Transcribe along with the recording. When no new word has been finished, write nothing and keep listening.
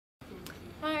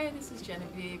Hi, this is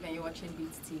Genevieve, and you're watching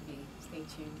Beats TV. Stay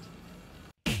tuned.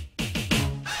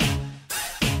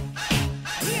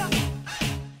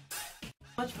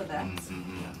 Much for that.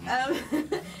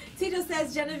 Tito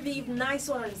says, Genevieve, nice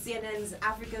one on CNN's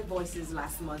Africa Voices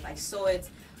last month. I saw it.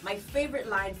 My favorite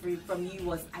line from you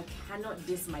was, I cannot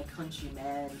diss my country,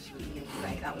 man.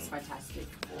 Like, that was fantastic.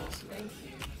 Awesome. Thank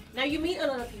you. Now, you meet a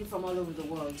lot of people from all over the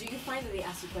world. Do you find that they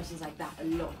ask you questions like that a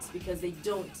lot because they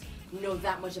don't know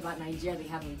that much about Nigeria, they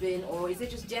haven't been, or is it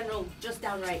just general, just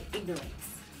downright ignorance?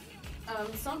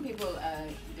 Some people are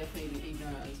definitely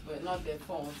ignorant, but not their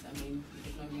fault. I mean,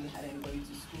 they've not really had anybody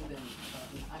to school them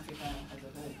about Africa as a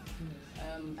whole.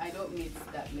 I don't meet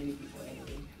that many people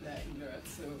anyway that are ignorant,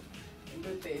 so a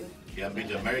good thing. You have been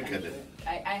to America then?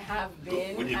 I have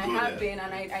been.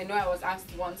 And I know I was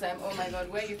asked one time, oh my God,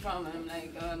 where are you from? And I'm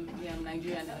like, yeah, I'm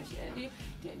Nigerian now. She said,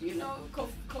 do you know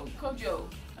Kojo?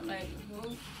 I'm like,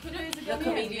 who? Kojo is a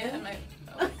comedian. I'm like,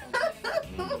 oh,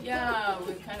 okay. Yeah,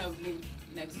 we kind of live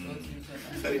next door to each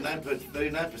other.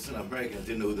 39% of Americans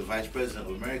didn't know who the Vice President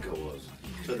of America was.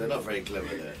 So they're not very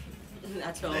clever there.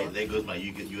 At all. There goes my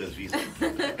US visa.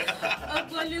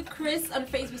 Ogolu Chris on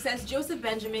Facebook says, Joseph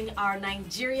Benjamin, our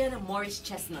Nigerian Morris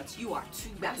Chestnut. You are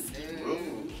too bastard.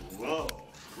 Whoa.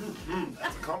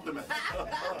 That's a compliment.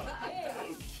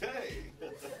 Okay.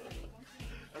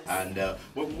 And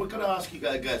we're going to ask you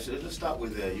guys. Let's start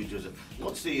with you, Joseph.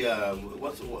 What's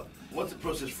the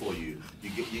process for you?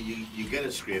 You get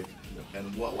a script,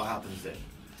 and what happens then?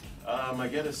 I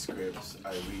get a script.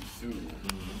 I read through.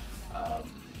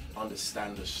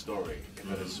 Understand the story.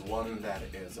 If it is one that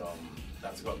is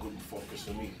that's got good focus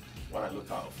for me, what I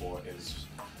look out for is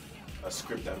a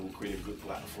script that will create a good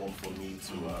platform for me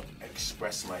to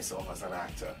express myself as an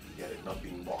actor. You get it? Not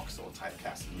being boxed or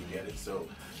typecast. You get it? So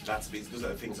that's those are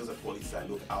the things, those are qualities I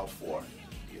look out for.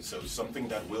 So something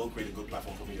that will create a good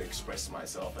platform for me to express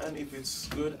myself, and if it's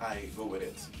good, I go with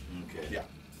it. Okay. Yeah,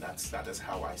 that is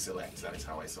how I select. That is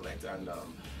how I select, and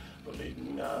but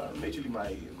majorly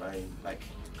my like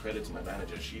credit to my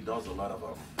manager. She does a lot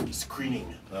of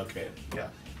screening. Okay. Yeah.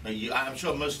 I'm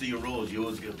sure most of your roles you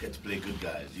always get to play good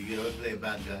guys. You ever play a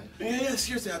bad guy? Yeah,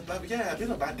 seriously. I've been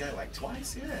a bad guy like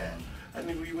twice. Yeah. And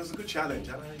it was a good challenge,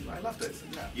 and I loved it.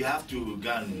 Yeah. You have to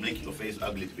go and make your face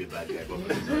ugly to be a bad guy.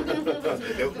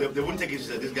 they wouldn't take it as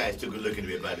this guy is too good looking to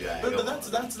be a bad guy. But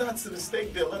that's the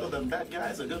mistake. A lot of them bad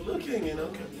guys are good looking, you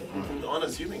know,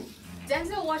 unassuming.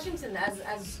 Denzel Washington,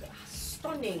 as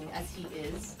stunning as he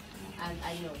is, and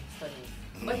I know stunning,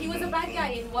 but he was a bad guy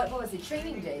in what was it,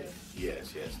 Training Day?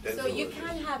 Yes. So you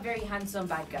can have very handsome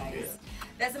bad guys. Yeah.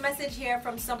 There's a message here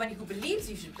from somebody who believes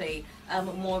you should play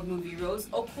more movie roles.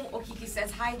 Okun Okiki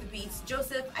says, hi The Beats.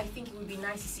 Joseph, I think it would be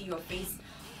nice to see your face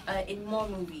in more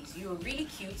movies. You're really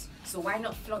cute, so why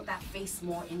not flaunt that face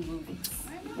more in movies?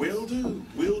 Will do.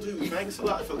 Thanks a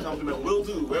lot for the compliment. Will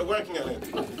do. We're working on it.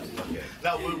 Okay.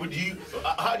 Now, would you?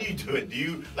 How do you do it? Do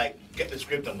you like get the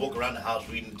script and walk around the house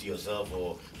reading it to yourself,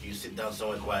 or do you sit down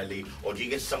somewhere quietly, or do you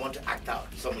get someone to act out?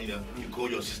 Someone, you call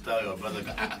your sister or your brother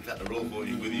to act out the role for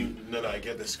you with you? No, I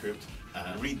get the script,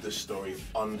 read the story,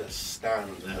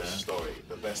 understand the story.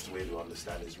 The best way to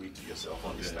understand is read to yourself,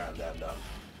 understand, and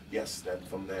yes, then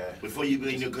from there. Before you,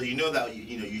 because you know that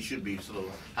you should be sort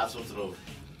of have some sort of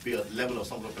be a level of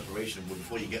some kind of preparation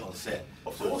before you get on set.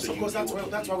 Of course,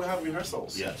 that's why we have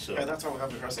rehearsals. Yeah, sure. Yeah, that's why we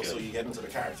have rehearsals, so you get into the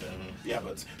character. Yeah,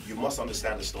 but you must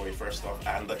understand the story first off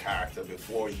and the character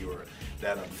before you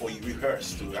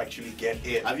rehearse to actually get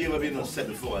in. Have you ever been on set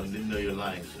before and didn't know your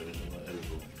lines?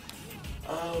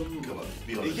 Come on,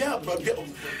 be honest. Yeah, but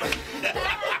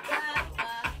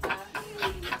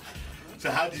so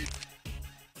how did you?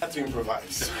 I had to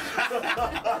improvise.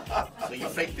 So you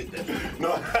faked it then?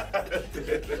 No.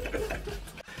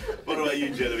 What about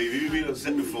you, Genevieve? Have you been on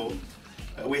set before?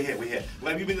 We're here.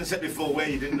 Well, have you been on set before where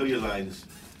you didn't know your lines?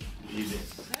 You did.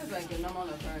 That's like a normal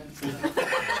occurrence. You're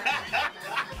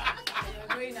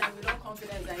going out with all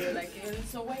confidence and you're like,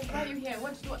 so why are you here?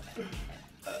 What?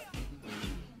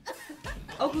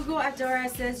 Okugo Adora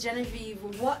says, Genevieve,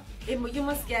 you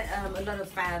must get a lot of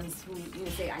fans who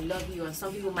say I love you, and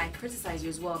some people might criticize you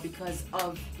as well because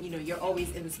of you're always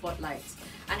in the spotlight.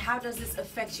 And how does this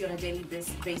affect you on a daily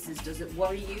basis? Does it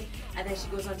worry you? And then she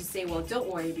goes on to say, well, don't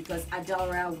worry because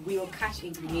Adora will catch a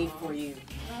grenade for you.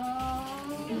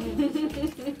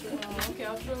 Okay,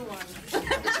 I'll throw one.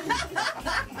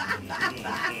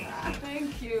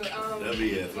 Thank you. That'll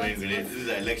be a throwing grenade. This is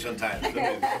election time.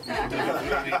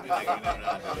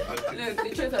 Look, the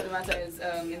truth of the matter is,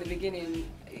 in the beginning,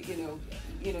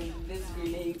 this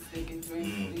grenades they've been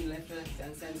throwing to left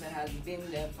and center has been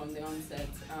there from the onset.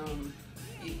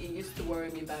 It used to worry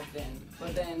me back then,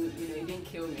 but then it didn't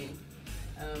kill me.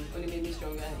 only made me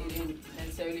stronger. It didn't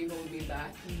necessarily hold me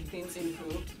back. Things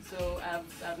improved. So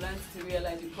I've learned to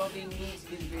realize you probably need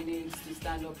these grenades to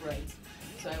stand upright.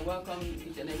 So I welcome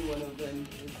each and every one of them.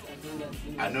 As long as,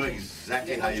 you know, I know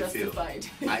exactly how you feel.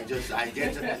 I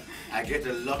get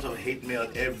a lot of hate mail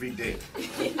every day,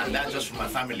 and that's just from my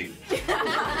family.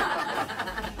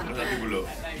 Other people know. I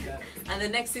like that. And the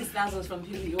next 6,000 from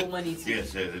people you owe money to.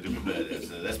 Yes, they do.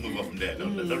 Let's move on from there.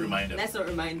 Don't remind them. Let's not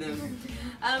remind them.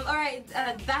 All right,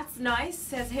 that's nice.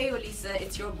 Says, hey, Olisa,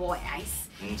 it's your boy Ice.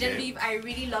 Okay. Genevieve, I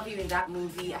really love you in that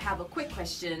movie. I have a quick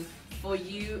question for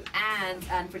you and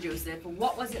for Joseph.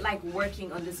 What was it like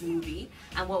working on this movie,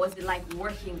 and what was it like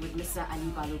working with Mr.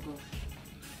 Ali Balogun?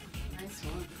 Nice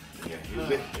one.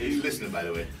 Yeah, he's listening, by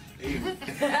the way.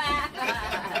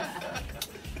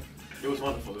 It was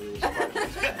wonderful. It was quite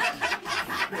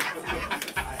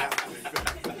I have to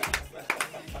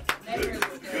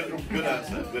Good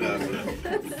answer. Good answer.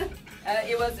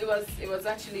 It was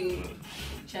actually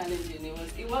challenging.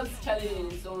 It was challenging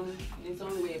in its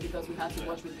own way because we had to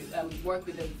work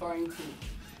with the foreign crew,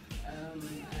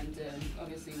 and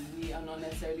obviously we are not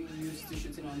necessarily used to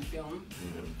shooting on film,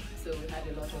 so we had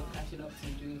a lot of catching up to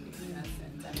do in that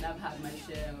sense. I mean, I've had my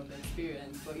share of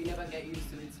experience, but you never get used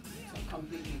to it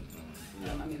completely.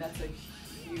 I mean, that's a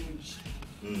huge,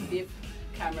 big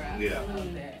camera out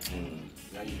there.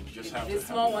 Yeah, you just have The to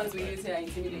small ones we use here are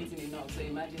intimidating enough, so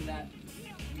imagine that.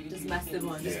 Just massive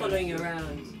one, just following you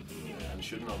around. Yeah, and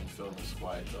shooting on film is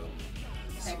quite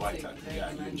Hectic,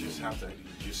 yeah, very you just have to,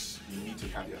 you need to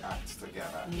have your acts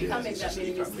together. You can't make that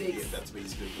many mistakes. That's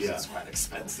basically because it's quite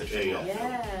expensive.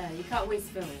 Yeah, you can't waste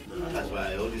film. That's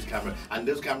why all these cameras, and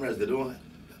those cameras,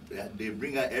 they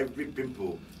bring out every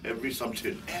pimple, every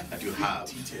something that you have.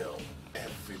 Detail,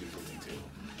 every little detail.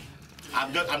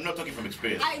 I'm not talking from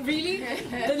experience. I really?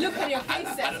 The look on your face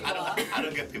says you are. I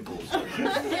don't get pimples.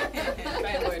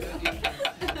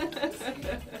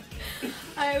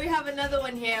 Alright, we have another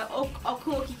one here.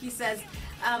 Okuo Kiki says,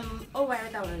 oh, I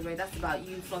read that one anyway. That's about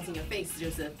you flaunting your face,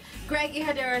 Joseph. Greg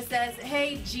Ihadera says,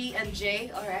 hey, G and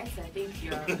J. Alright, so I think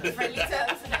you're on friendly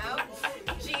terms now.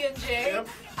 G and J. Yep.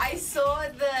 I saw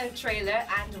the trailer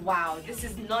and wow, this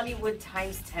is Nollywood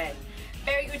times 10.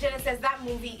 Barry Ujena says that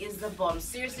movie is the bomb.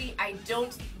 Seriously, I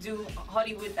don't do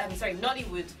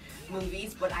Nollywood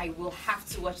movies, but I will have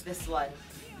to watch this one.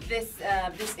 This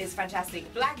is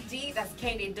fantastic. Black D, that's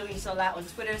Kende Doing Sola on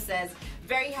Twitter, says,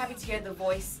 very happy to hear the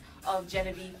voice of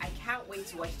Genevieve. I can't wait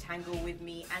to watch Tango with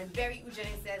me. And Barry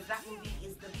Ujena says that movie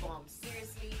is the bomb.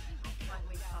 Seriously, I can't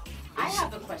wait to come. I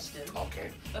have a question.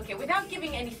 Okay. Okay, without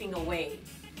giving anything away,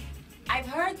 I've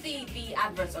heard the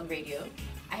adverts on radio.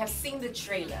 I have seen the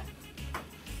trailer.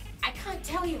 I can't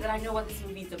tell you that I know what this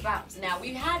movie is about. Now,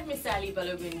 we had Mr. Ali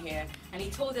Balogun here, and he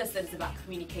told us that it's about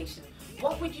communication.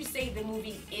 What would you say the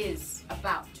movie is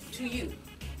about to you,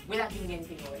 without giving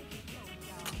anything away?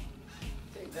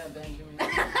 Take that, Benjamin.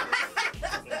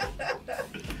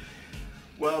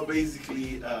 Well,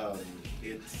 basically, the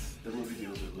movie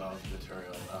deals with love,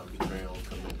 betrayal,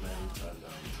 commitment, and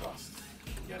trust.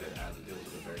 Get it? And it deals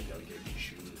with a very delicate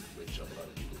issue, which a lot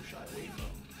of people shy away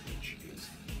from, which is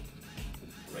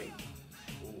rape.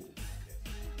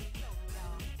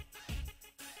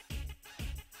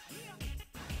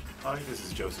 Hi, this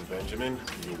is Joseph Benjamin.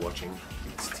 You're watching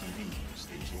It's TV.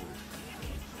 Stay tuned.